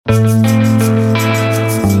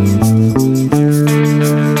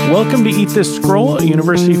the Scroll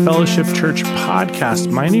University Fellowship Church podcast.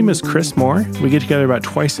 My name is Chris Moore. We get together about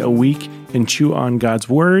twice a week and chew on God's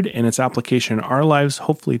Word and its application in our lives,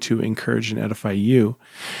 hopefully to encourage and edify you.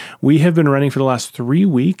 We have been running for the last 3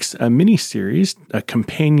 weeks a mini-series, a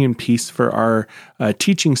companion piece for our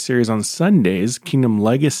teaching series on Sundays, Kingdom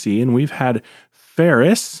Legacy, and we've had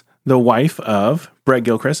Ferris, the wife of Brett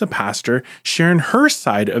Gilchrist, a pastor, sharing her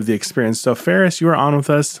side of the experience. So Ferris, you are on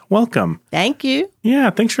with us. Welcome. Thank you.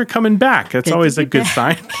 Yeah, thanks for coming back. That's always a good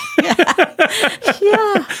sign.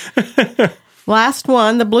 Yeah. Last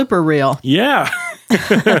one, the blooper reel. Yeah.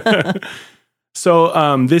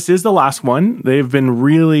 So this is the last one. They've been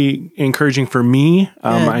really encouraging for me.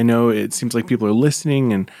 I know it seems like people are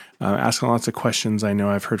listening and asking lots of questions. I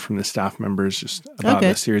know I've heard from the staff members just about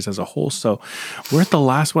the series as a whole. So we're at the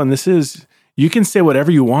last one. This is, you can say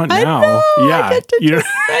whatever you want now. I know, yeah. I get to just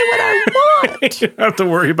say what I want. You don't have to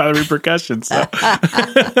worry about the repercussions.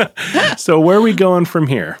 So where are we going from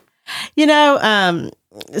here? You know,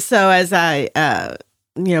 so as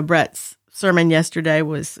Brett's sermon yesterday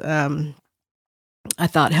was, I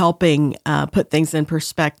thought helping put things in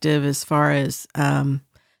perspective as far as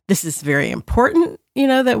this is very important,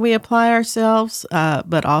 that we apply ourselves,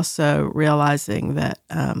 but also realizing that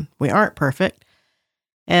we aren't perfect.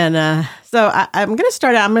 And so I'm going to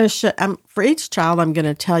start out. I'm going to for each child, I'm going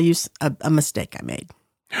to tell you a mistake I made.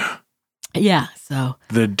 Yeah, so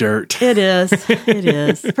the dirt. It is. It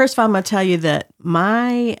is. First of all, I'm going to tell you that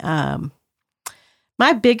my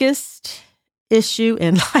biggest issue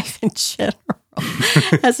in life in general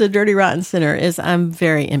as a dirty, rotten sinner is I'm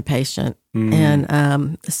very impatient.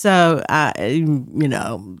 And so,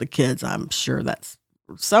 the kids, I'm sure that's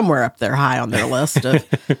somewhere up there high on their list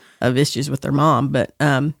of issues with their mom. But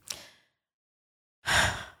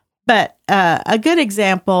a good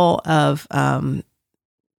example of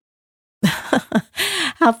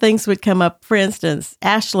how things would come up, for instance,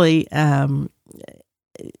 Ashley,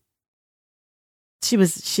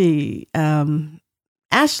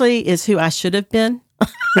 Ashley is who I should have been.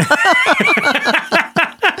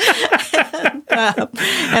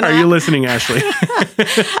 and Are you listening, Ashley?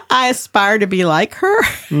 I aspire to be like her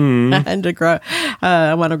and to grow.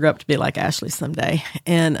 I want to grow up to be like Ashley someday.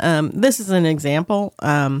 And this is an example.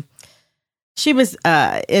 She was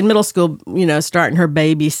in middle school, starting her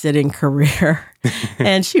babysitting career,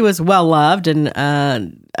 and she was well loved and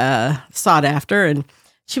sought after. And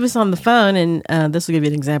she was on the phone, and this will give you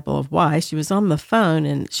an example of why. She was on the phone,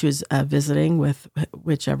 and she was visiting with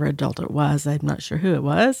whichever adult it was. I'm not sure who it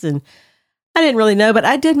was, and I didn't really know, but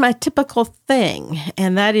I did my typical thing,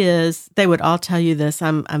 and that is, they would all tell you this.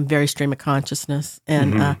 I'm very stream of consciousness,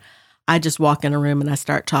 and I just walk in a room and I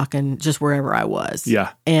start talking just wherever I was.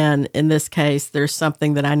 Yeah, and in this case, there's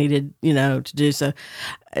something that I needed, to do. So,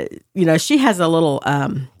 she has a little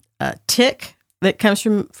tick that comes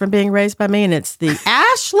from being raised by me, and it's the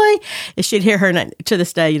Ashley. If she'd hear her to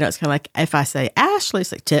this day, it's kind of like if I say Ashley,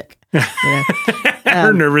 it's like tick.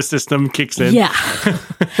 Her nervous system kicks in. Yeah.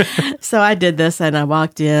 So I did this, and I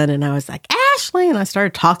walked in, and I was like, Ashley, and I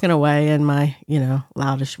started talking away in my,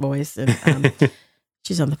 loudish voice, and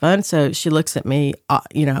she's on the phone, so she looks at me,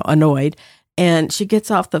 annoyed, and she gets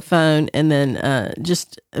off the phone, and then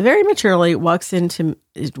just very maturely walks into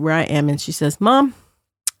where I am, and she says, Mom,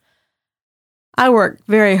 I work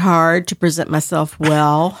very hard to present myself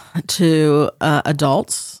well to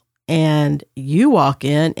adults, and you walk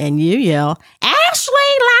in and you yell, Ashley,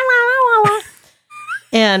 la, la, la, la.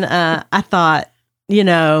 And I thought,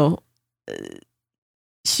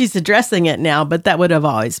 she's addressing it now, but that would have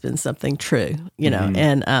always been something true,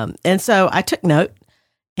 and so I took note,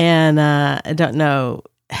 and I don't know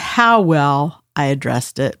how well I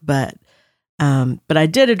addressed it, but I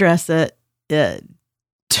did address it.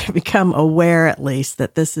 To become aware, at least,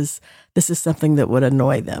 that this is something that would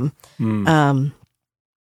annoy them.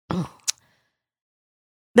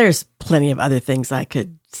 There's plenty of other things I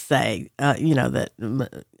could say, that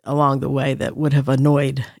along the way that would have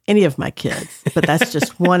annoyed any of my kids. But that's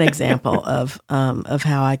just one example of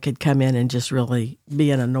how I could come in and just really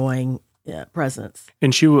be an annoying presence.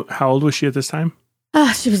 And how old was she at this time?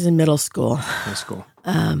 She was in middle school. Middle school.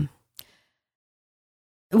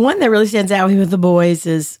 One that really stands out with the boys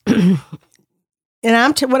is, and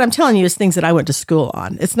what I'm telling you is things that I went to school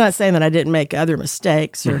on. It's not saying that I didn't make other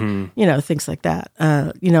mistakes or, things like that.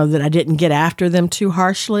 That I didn't get after them too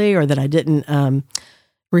harshly, or that I didn't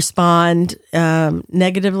respond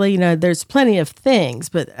negatively. There's plenty of things,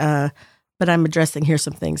 but I'm addressing here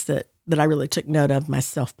some things that I really took note of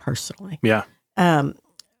myself personally. Yeah.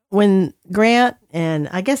 When Grant, and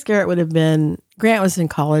I guess Garrett Grant was in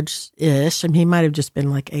college-ish, and he might have just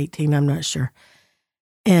been like 18, I'm not sure.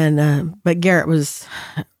 but Garrett was,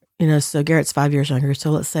 so Garrett's 5 years younger.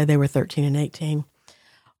 So let's say they were 13 and 18.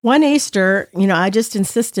 One Easter, I just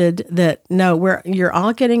insisted that, no, you're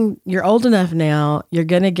old enough now. You're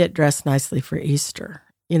going to get dressed nicely for Easter.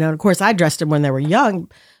 Of course, I dressed them when they were young,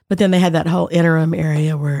 but then they had that whole interim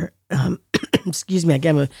area where, excuse me, I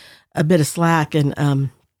gave them a bit of slack. And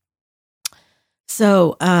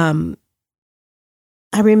so I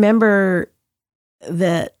remember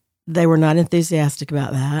that they were not enthusiastic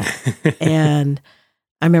about that. And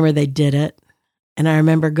I remember they did it. And I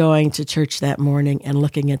remember going to church that morning and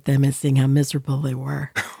looking at them and seeing how miserable they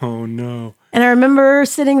were. Oh, no. And I remember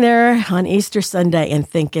sitting there on Easter Sunday and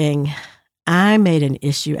thinking, I made an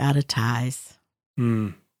issue out of ties.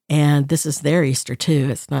 Mm. And this is their Easter, too.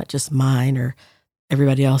 It's not just mine or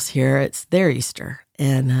everybody else here. It's their Easter.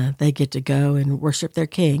 And they get to go and worship their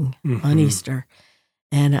king on Easter.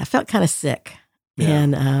 And I felt kind of sick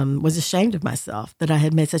and was ashamed of myself that I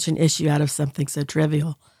had made such an issue out of something so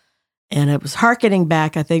trivial. And it was hearkening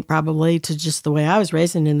back, I think, probably to just the way I was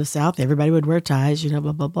raised in the South. Everybody would wear ties,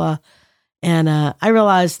 blah, blah, blah. And I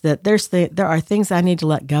realized that there are things I need to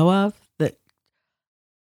let go of that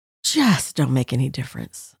just don't make any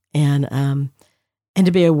difference. And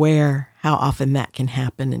to be aware how often that can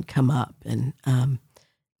happen and come up and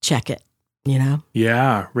check it,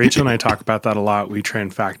 Yeah. Rachel and I talk about that a lot. We try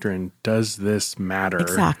and factor in, does this matter?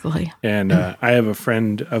 Exactly. And I have a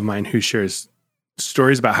friend of mine who shares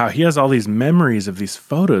stories about how he has all these memories of these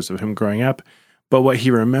photos of him growing up, but what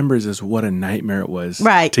he remembers is what a nightmare it was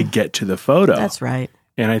to get to the photo. That's right.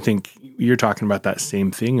 And I think you're talking about that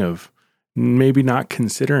same thing of maybe not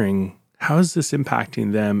considering, how is this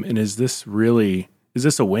impacting them? And is this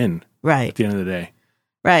a win? Right. At the end of the day?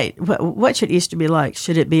 Right. What should Easter be like?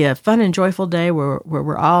 Should it be a fun and joyful day where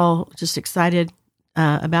we're all just excited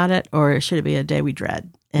about it, or should it be a day we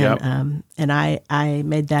dread? And and I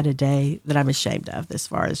made that a day that I'm ashamed of as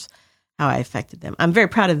far as how I affected them. I'm very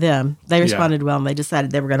proud of them. They responded well, and they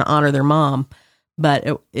decided they were going to honor their mom, but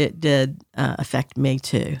it did affect me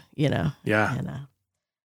too, Yeah.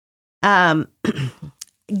 And,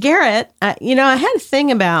 Garrett, I had a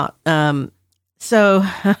thing about, so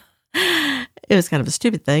it was kind of a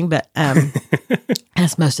stupid thing, but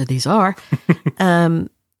as most of these are,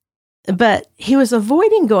 but he was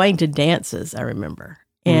avoiding going to dances, I remember.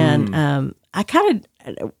 And I kind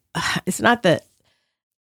of, it's not that,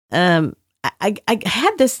 I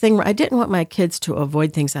had this thing where I didn't want my kids to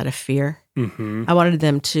avoid things out of fear. Mm-hmm. I wanted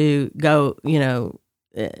them to go,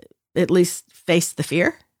 at least face the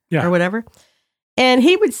fear or whatever. And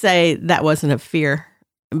he would say that wasn't a fear,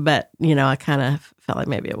 but, I kind of felt like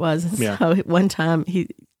maybe it was. And so one time he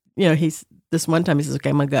says, okay,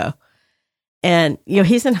 I'm going to go. And,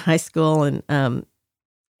 he's in high school and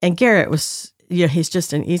Garrett was, he's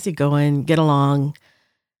just an easygoing, get along,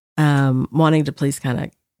 wanting to please kind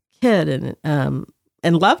of kid and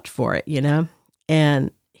loved for it,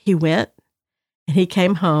 and he went and he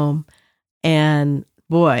came home and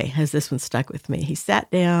boy, has this one stuck with me. He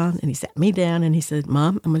sat down and he sat me down and he said,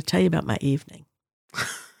 Mom, I'm going to tell you about my evening.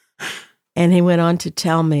 And he went on to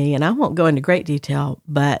tell me, and I won't go into great detail,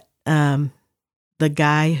 but the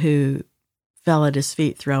guy who fell at his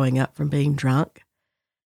feet throwing up from being drunk.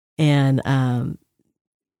 And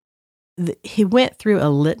he went through a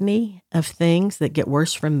litany of things that get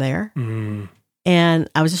worse from there. Mm. And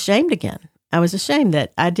I was ashamed again. I was ashamed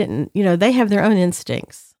that I didn't, they have their own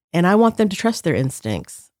instincts and I want them to trust their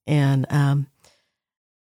instincts. And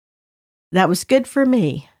that was good for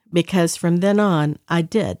me because from then on I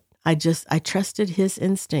did. I trusted his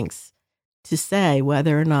instincts to say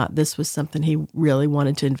whether or not this was something he really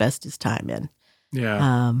wanted to invest his time in.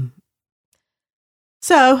 Yeah.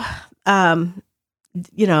 So, that's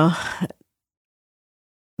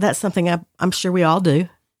something I'm sure we all do,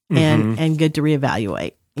 and good to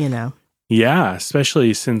reevaluate, Yeah,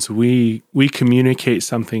 especially since we communicate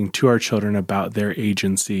something to our children about their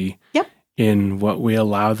agency. Yep. In what we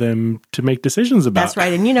allow them to make decisions about. That's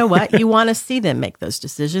right. And you know what? You want to see them make those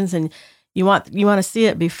decisions, and you want to see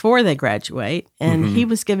it before they graduate. And he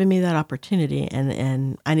was giving me that opportunity,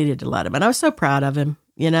 and I needed to let him. And I was so proud of him,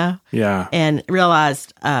 Yeah. And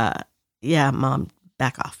realized, Mom,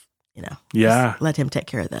 back off, Yeah. Just let him take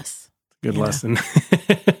care of this. Good lesson.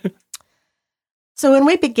 So when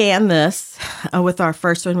we began this with our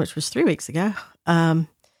first one, which was 3 weeks ago,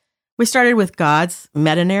 we started with God's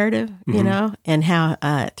meta-narrative, and how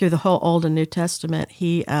through the whole Old and New Testament,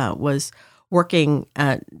 he was working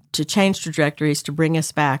to change trajectories to bring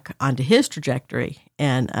us back onto his trajectory.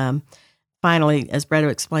 And finally, as Brett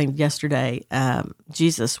explained yesterday,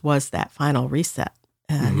 Jesus was that final reset.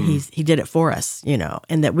 He did it for us,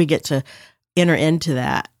 and that we get to enter into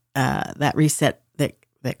that reset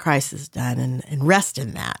that Christ has done and rest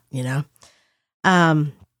in that,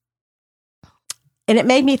 And it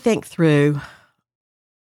made me think through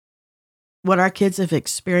what our kids have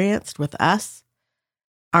experienced with us,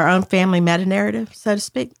 our own family meta narrative, so to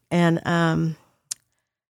speak. And I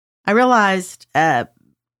realized a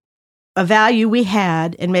value we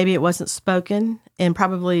had, and maybe it wasn't spoken and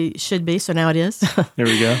probably should be, so now it is. There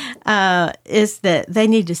we go. Is that they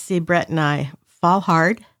need to see Brett and I fall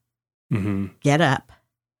hard, get up,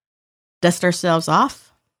 dust ourselves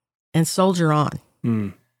off, and soldier on.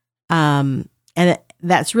 And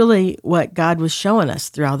that's really what God was showing us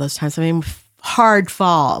through all those times. I mean, hard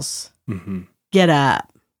falls, get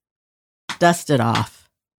up, dust it off,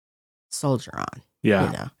 soldier on.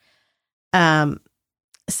 Yeah.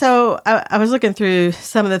 So I was looking through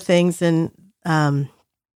some of the things, and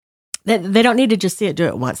they don't need to just see it do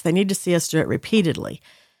it once. They need to see us do it repeatedly.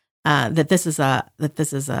 That this is a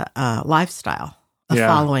lifestyle of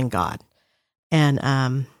following God, and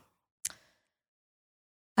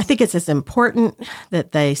I think it's as important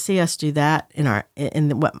that they see us do that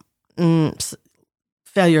in what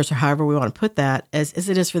failures, or however we want to put that, as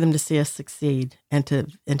it is for them to see us succeed and to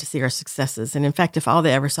see our successes. And in fact, if all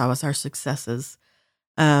they ever saw was our successes,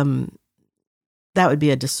 that would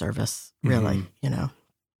be a disservice, really.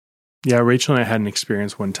 Yeah, Rachel and I had an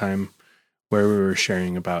experience one time where we were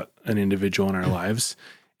sharing about an individual in our lives,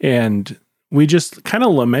 and we just kind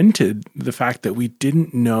of lamented the fact that we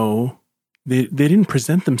didn't know they didn't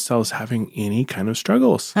present themselves having any kind of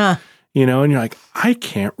struggles. And you're like, I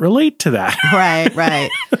can't relate to that. Right.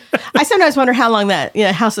 I sometimes wonder how long that,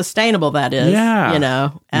 how sustainable that is. Yeah.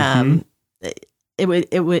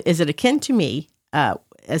 Is it akin to me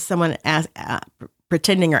as someone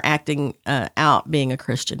pretending or acting out being a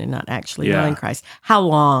Christian and not actually knowing Christ? How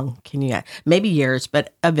long can you? Maybe years,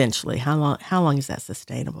 but eventually, how long is that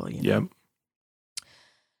sustainable? Yep.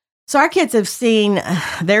 So our kids have seen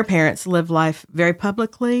their parents live life very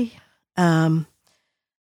publicly, and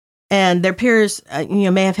their peers,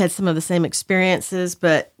 may have had some of the same experiences,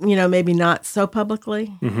 but maybe not so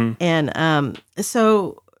publicly. And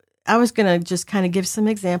so I was going to just kind of give some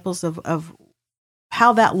examples of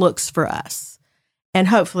how that looks for us, and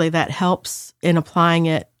hopefully that helps in applying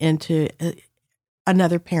it into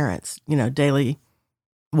another parent's daily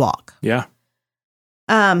walk. Yeah.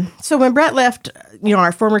 So when Brett left,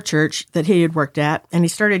 our former church that he had worked at, and he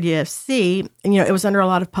started UFC, it was under a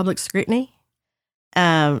lot of public scrutiny.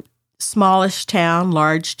 Smallish town,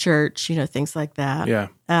 large church, things like that. Yeah.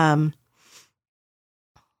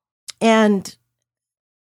 And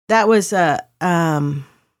that was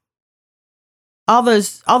all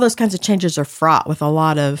those kinds of changes are fraught with a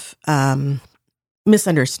lot of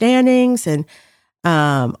misunderstandings, and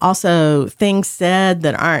also things said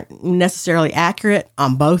that aren't necessarily accurate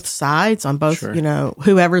on both sides, on both,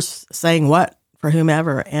 whoever's saying what for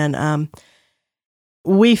whomever. And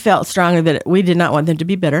we felt strongly that we did not want them to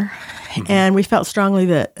be bitter. And we felt strongly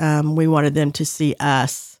that we wanted them to see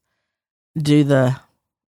us do the,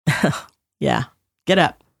 get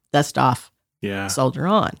up, dust off, soldier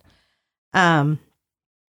on. And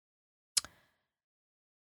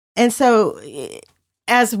so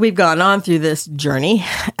as we've gone on through this journey,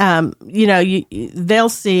 they'll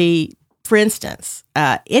see, for instance,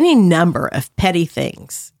 any number of petty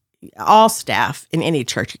things. All staff in any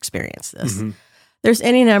church experience this. There's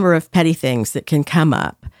any number of petty things that can come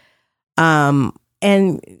up and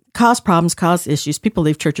cause problems, cause issues. People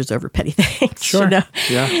leave churches over petty things. Sure.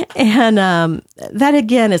 Yeah. And that,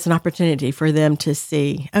 again, is an opportunity for them to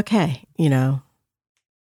see, okay,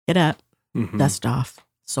 get up, dust off,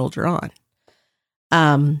 soldier on.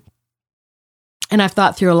 And I've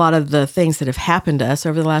thought through a lot of the things that have happened to us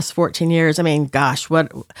over the last 14 years. I mean, gosh,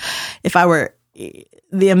 what if I were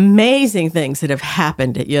the amazing things that have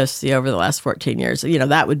happened at USC over the last 14 years?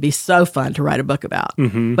 That would be so fun to write a book about.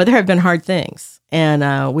 But there have been hard things.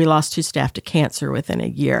 And we lost 2 staff to cancer within a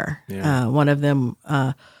year. Yeah. One of them,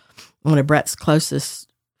 one of Brett's closest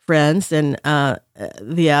friends, and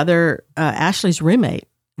the other, Ashley's roommate,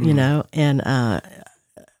 and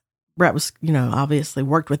Brett was, obviously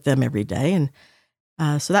worked with them every day. And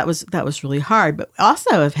so that was really hard. But we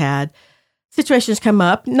also have had situations come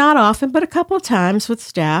up, not often, but a couple of times with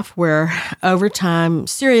staff where over time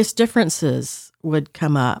serious differences would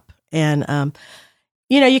come up. And,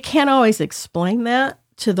 you can't always explain that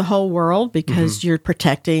to the whole world because you're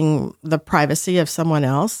protecting the privacy of someone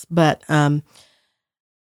else. But, and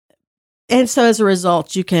so as a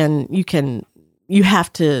result, you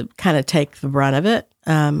have to kind of take the brunt of it.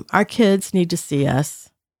 Our kids need to see us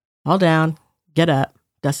fall down, get up,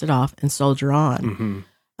 dust it off, and soldier on.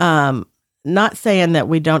 not saying that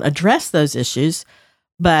we don't address those issues,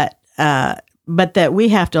 but that we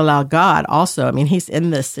have to allow God also. I mean, he's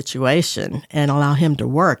in this situation, and allow him to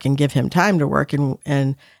work and give him time to work.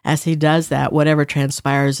 And as he does that, whatever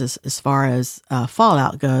transpires as far as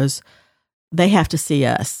fallout goes, they have to see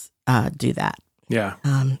us do that. Yeah.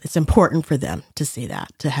 It's important for them to see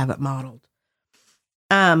that, to have it modeled.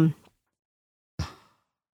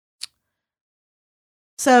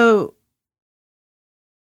 So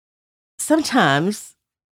sometimes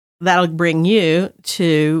that'll bring you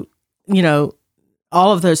to,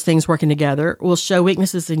 all of those things working together will show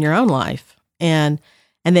weaknesses in your own life. And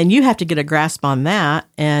then you have to get a grasp on that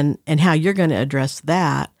and how you're going to address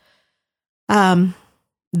that.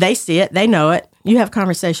 They see it, they know it. You have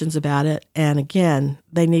conversations about it. And again,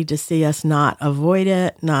 they need to see us not avoid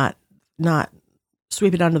it, not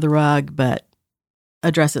sweep it under the rug, but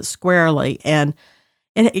address it squarely. And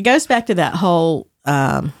it goes back to that whole, we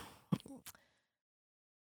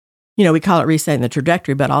call it resetting the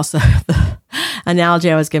trajectory, but also the analogy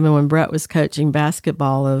I was given when Brett was coaching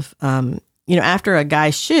basketball of, after a guy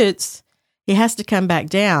shoots, he has to come back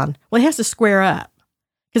down. Well, he has to square up,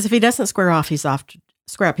 because if he doesn't square up, he's off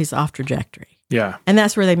trajectory. Yeah. And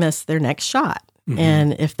that's where they miss their next shot. Mm-hmm.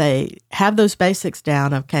 And if they have those basics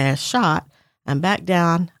down, okay, I shot, I'm back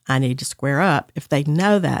down, I need to square up. If they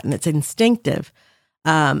know that and it's instinctive,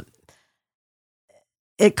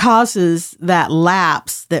 it causes that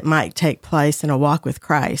lapse that might take place in a walk with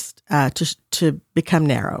Christ to become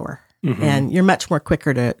narrower. Mm-hmm. And you're much more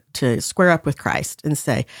quicker to square up with Christ and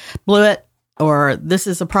say, blew it, or this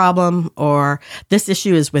is a problem, or this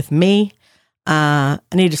issue is with me. I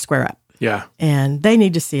need to square up. Yeah. And they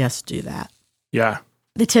need to see us do that. Yeah.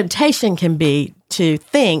 The temptation can be to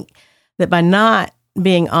think that by not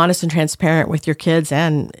being honest and transparent with your kids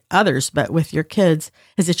and others, but with your kids,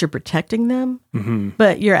 is that you're protecting them, mm-hmm.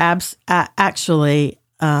 but you're actually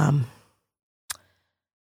setting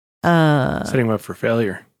them up for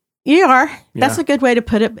failure. You are. Yeah. That's a good way to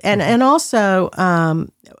put it. And also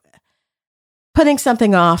putting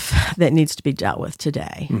something off that needs to be dealt with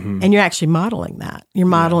today. Mm-hmm. And you're actually modeling that. You're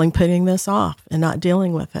modeling putting this off and not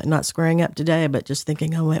dealing with it, not squaring up today, but just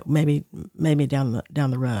thinking, oh, maybe down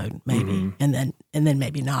the road, maybe, mm-hmm. and then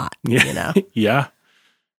maybe not. Yeah. Yeah.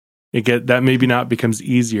 That maybe not becomes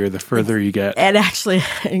easier the further you get. And actually,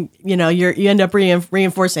 you end up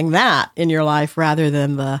reinforcing that in your life rather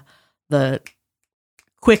than the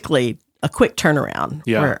quick turnaround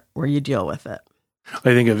where you deal with it.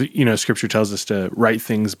 I think of, Scripture tells us to write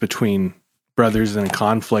things between brothers in a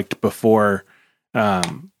conflict before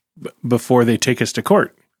they take us to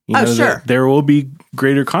court. Sure. There will be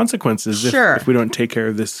greater consequences if we don't take care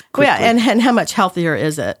of this quickly. Well, yeah, and how much healthier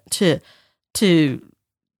is it to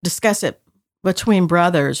discuss it between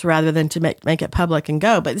brothers rather than to make it public and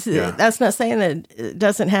go? But that's not saying that it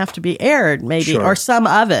doesn't have to be aired, maybe, or some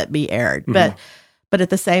of it be aired. Mm-hmm. But at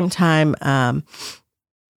the same time,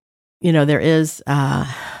 there is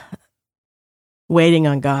waiting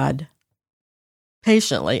on God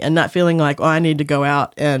patiently and not feeling like, I need to go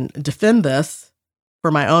out and defend this for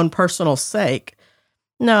my own personal sake.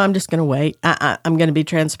 No, I'm just going to wait. I'm going to be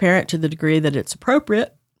transparent to the degree that it's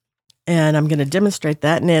appropriate, and I'm going to demonstrate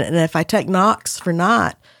that. And if I take knocks for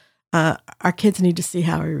not, our kids need to see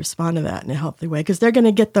how we respond to that in a healthy way, because they're going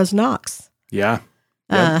to get those knocks. Yeah.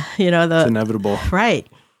 Yep. It's inevitable. Right.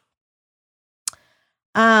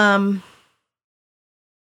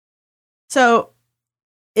 So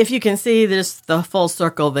if you can see the full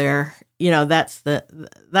circle there, that's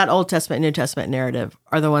that Old Testament, New Testament narrative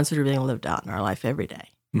are the ones that are being lived out in our life every day.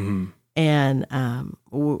 Mm-hmm. And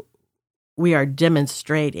we are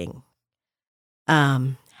demonstrating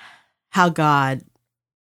how God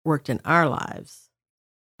worked in our lives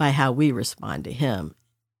by how we respond to him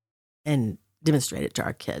and demonstrate it to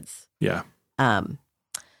our kids. Yeah. And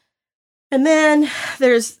then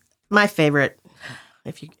there's my favorite,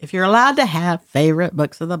 if you're allowed to have favorite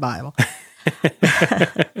books of the Bible,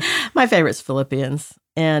 my favorite is Philippians.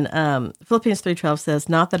 And Philippians 3:12 says,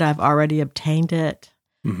 not that I've already obtained it,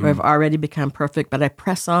 mm-hmm. or I've already become perfect, but I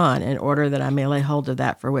press on in order that I may lay hold of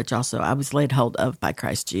that for which also I was laid hold of by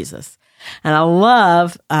Christ Jesus. And I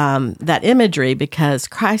love that imagery because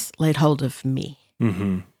Christ laid hold of me.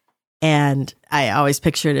 Mm-hmm. And I always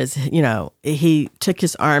picture it as, he took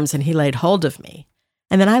his arms and he laid hold of me.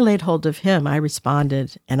 And then I laid hold of him. I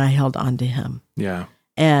responded and I held on to him. Yeah.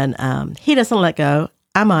 And he doesn't let go.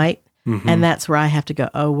 I might. Mm-hmm. And that's where I have to go,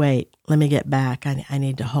 oh, wait, let me get back. I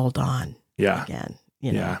need to hold on again.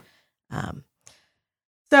 Yeah.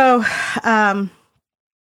 So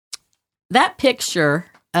that picture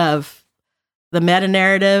of meta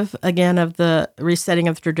narrative again of the resetting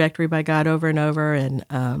of the trajectory by God over and over,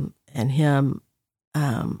 and Him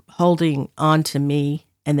holding on to me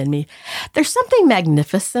and then me. There's something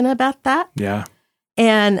magnificent about that. Yeah.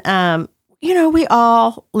 And we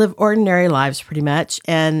all live ordinary lives pretty much,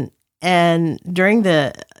 and during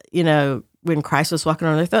the when Christ was walking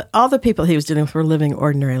on earth, all the people He was dealing with were living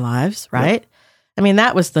ordinary lives, right? Yep. I mean,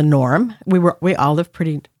 that was the norm. We all live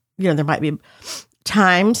pretty. There might be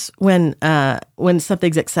times when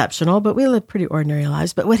something's exceptional, but we live pretty ordinary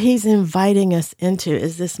lives. But what He's inviting us into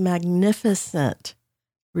is this magnificent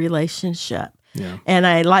relationship. Yeah. And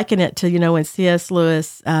I liken it to, when C.S.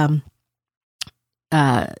 Lewis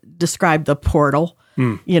described the portal,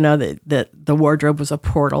 that the wardrobe was a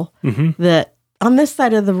portal, that on this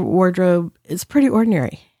side of the wardrobe, it's pretty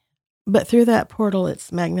ordinary. But through that portal,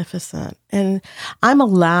 it's magnificent. And I'm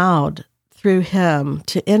allowed through Him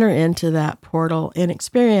to enter into that portal and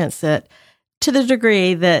experience it to the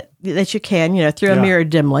degree that you can, through a mirror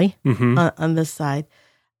dimly on this side.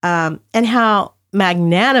 And how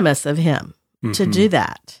magnanimous of Him to do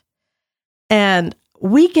that. And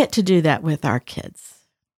we get to do that with our kids.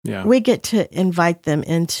 Yeah. We get to invite them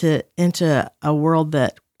into a world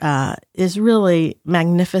that is really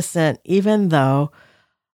magnificent, even though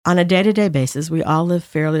on a day-to-day basis, we all live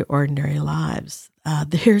fairly ordinary lives.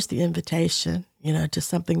 Here's the invitation, to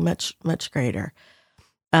something much, much greater.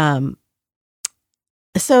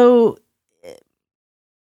 So,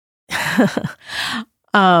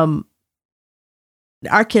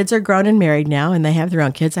 our kids are grown and married now, and they have their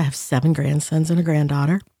own kids. I have 7 grandsons and a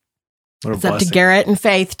granddaughter. It's up to Garrett and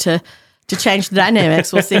Faith to change the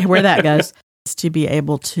dynamics. We'll see where that goes. To be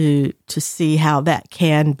able to see how that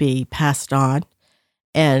can be passed on,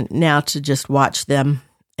 and now to just watch them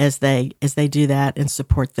as they do that and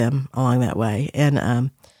support them along that way.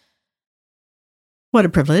 And what a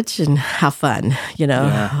privilege and how fun,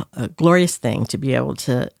 a glorious thing to be able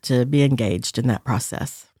to be engaged in that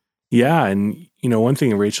process. Yeah, and one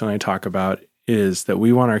thing Rachel and I talk about is that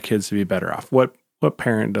we want our kids to be better off. What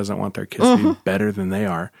parent doesn't want their kids to be better than they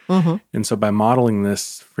are? And so by modeling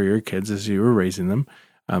this for your kids as you were raising them,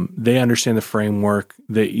 they understand the framework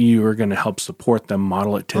that you are going to help support them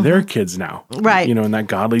model it to their kids now. Right. And that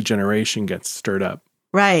godly generation gets stirred up.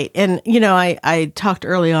 Right. And, I talked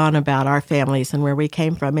early on about our families and where we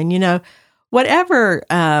came from. And, whatever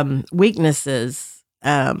weaknesses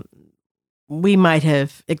we might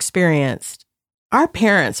have experienced, our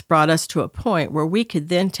parents brought us to a point where we could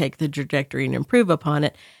then take the trajectory and improve upon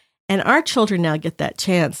it. And our children now get that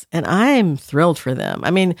chance. And I'm thrilled for them.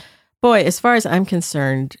 I mean, boy, as far as I'm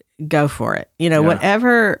concerned, go for it.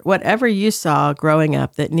 Whatever you saw growing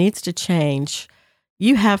up that needs to change,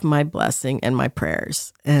 you have my blessing and my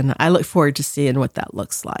prayers. And I look forward to seeing what that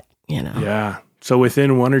looks like, Yeah. So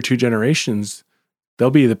within 1 or 2 generations, they'll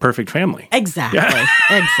be the perfect family. Exactly. Yeah.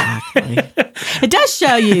 Exactly. It does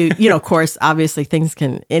show you, of course, obviously things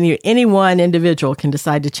any one individual can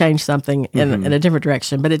decide to change something in a different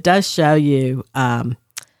direction, but it does show you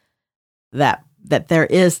that there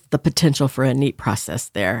is the potential for a neat process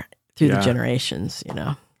there through the generations,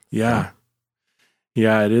 Yeah. So.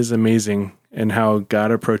 Yeah, it is amazing. And how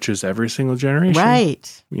God approaches every single generation.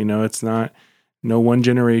 Right. It's not, no one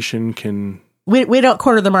generation can... We don't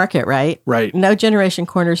corner the market, right? Right. No generation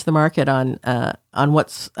corners the market on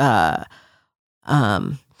what's the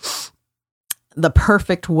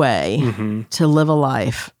perfect way to live a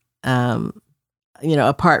life,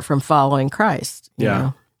 apart from following Christ. You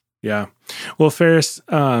know? Yeah. Well, Ferris,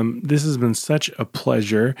 this has been such a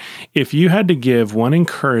pleasure. If you had to give one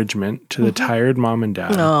encouragement to the tired mom and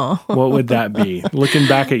dad, what would that be? Looking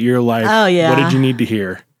back at your life, what did you need to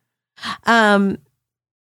hear?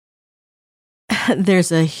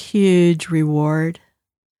 There's a huge reward,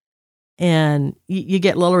 and you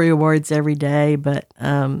get little rewards every day, but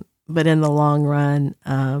in the long run,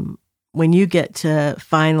 when you get to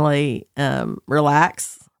finally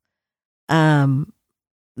relax,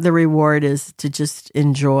 the reward is to just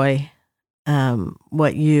enjoy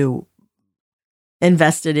what you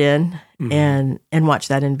invested in and watch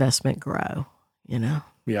that investment grow,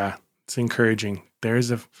 Yeah, it's encouraging. There's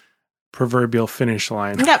a proverbial finish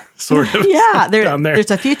line. Yep. Sort of. Yeah, down there.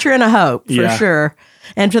 There's a future and a hope for sure.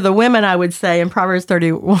 And for the women, I would say in Proverbs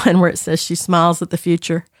 31, where it says she smiles at the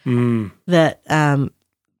future, that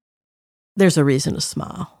there's a reason to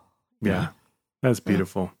smile. Yeah, that's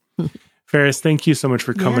beautiful. Ferris, thank you so much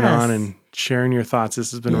for coming on and sharing your thoughts.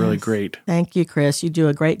 This has been really great. Thank you, Chris. You do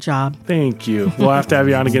a great job. Thank you. We'll have to have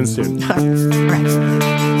you on again soon. All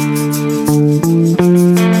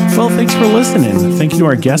right. Well, thanks for listening. Thank you to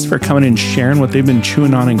our guests for coming and sharing what they've been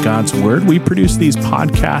chewing on in God's Word. We produce these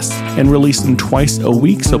podcasts and release them twice a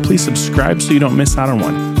week, so please subscribe so you don't miss out on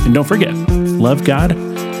one. And don't forget, love God,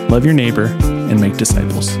 love your neighbor, and make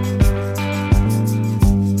disciples.